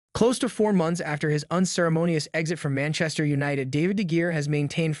Close to 4 months after his unceremonious exit from Manchester United, David De Gea has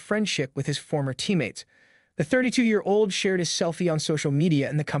maintained friendship with his former teammates. The 32-year-old shared his selfie on social media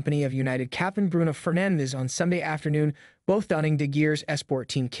in the company of United captain Bruno Fernandes on Sunday afternoon, both donning De Gea's Esport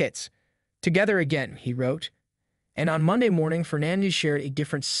team kits. "Together again," he wrote. And on Monday morning, Fernandes shared a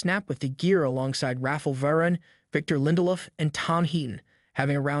different snap with De Gea alongside Raphael Varane, Victor Lindelof, and Tom Heaton,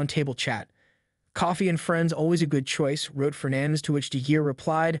 having a round-table chat. "Coffee and friends, always a good choice," wrote Fernandes, to which De Gea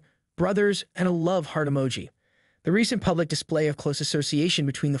replied, "Brothers," and a love heart emoji. The recent public display of close association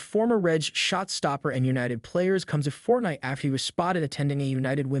between the former Reds shot stopper and United players comes a fortnight after he was spotted attending a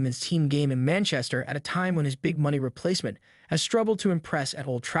United women's team game in Manchester at a time when his big-money replacement has struggled to impress at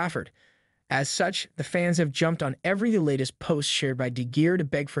Old Trafford. As such, the fans have jumped on the latest post shared by De Gea to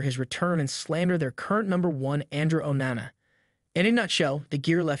beg for his return and slander their current number one, Andrew Onana. In a nutshell, De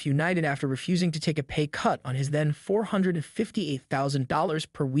Gea left United after refusing to take a pay cut on his then $458,000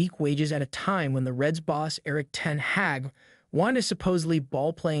 per week wages at a time when the Reds boss Erik ten Hag wanted a supposedly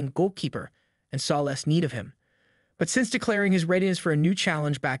ball-playing goalkeeper and saw less need of him. But since declaring his readiness for a new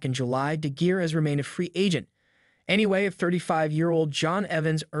challenge back in July, De Gea has remained a free agent. Anyway, 35-year-old John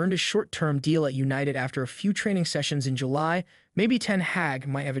Evans earned a short-term deal at United after a few training sessions in July. Maybe Ten Hag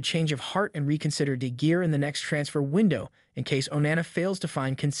might have a change of heart and reconsider De Gea in the next transfer window in case Onana fails to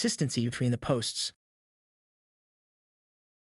find consistency between the posts.